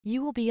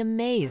You will be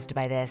amazed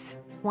by this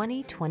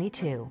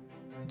 2022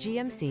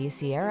 GMC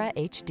Sierra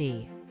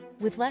HD.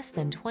 With less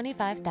than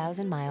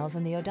 25,000 miles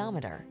on the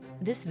odometer,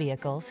 this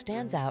vehicle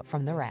stands out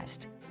from the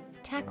rest.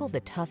 Tackle the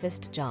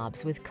toughest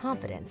jobs with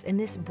confidence in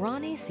this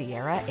brawny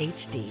Sierra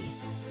HD.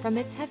 From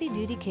its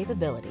heavy-duty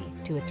capability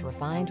to its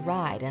refined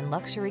ride and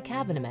luxury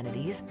cabin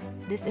amenities,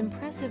 this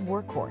impressive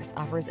workhorse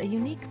offers a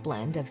unique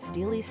blend of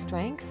steely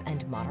strength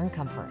and modern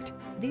comfort.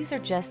 These are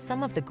just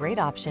some of the great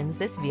options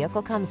this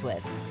vehicle comes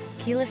with: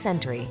 keyless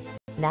entry,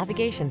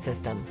 navigation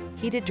system,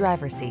 heated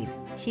driver's seat,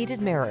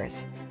 heated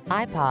mirrors,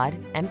 iPod,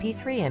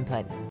 MP3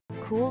 input,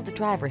 cooled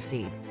driver's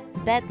seat,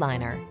 bed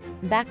liner,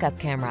 backup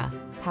camera,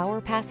 power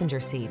passenger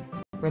seat,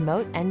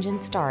 remote engine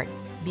start.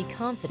 Be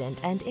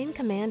confident and in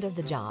command of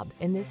the job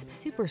in this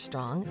super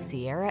strong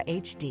Sierra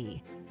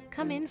HD.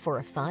 Come in for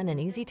a fun and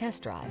easy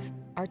test drive.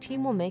 Our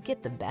team will make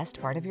it the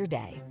best part of your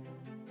day.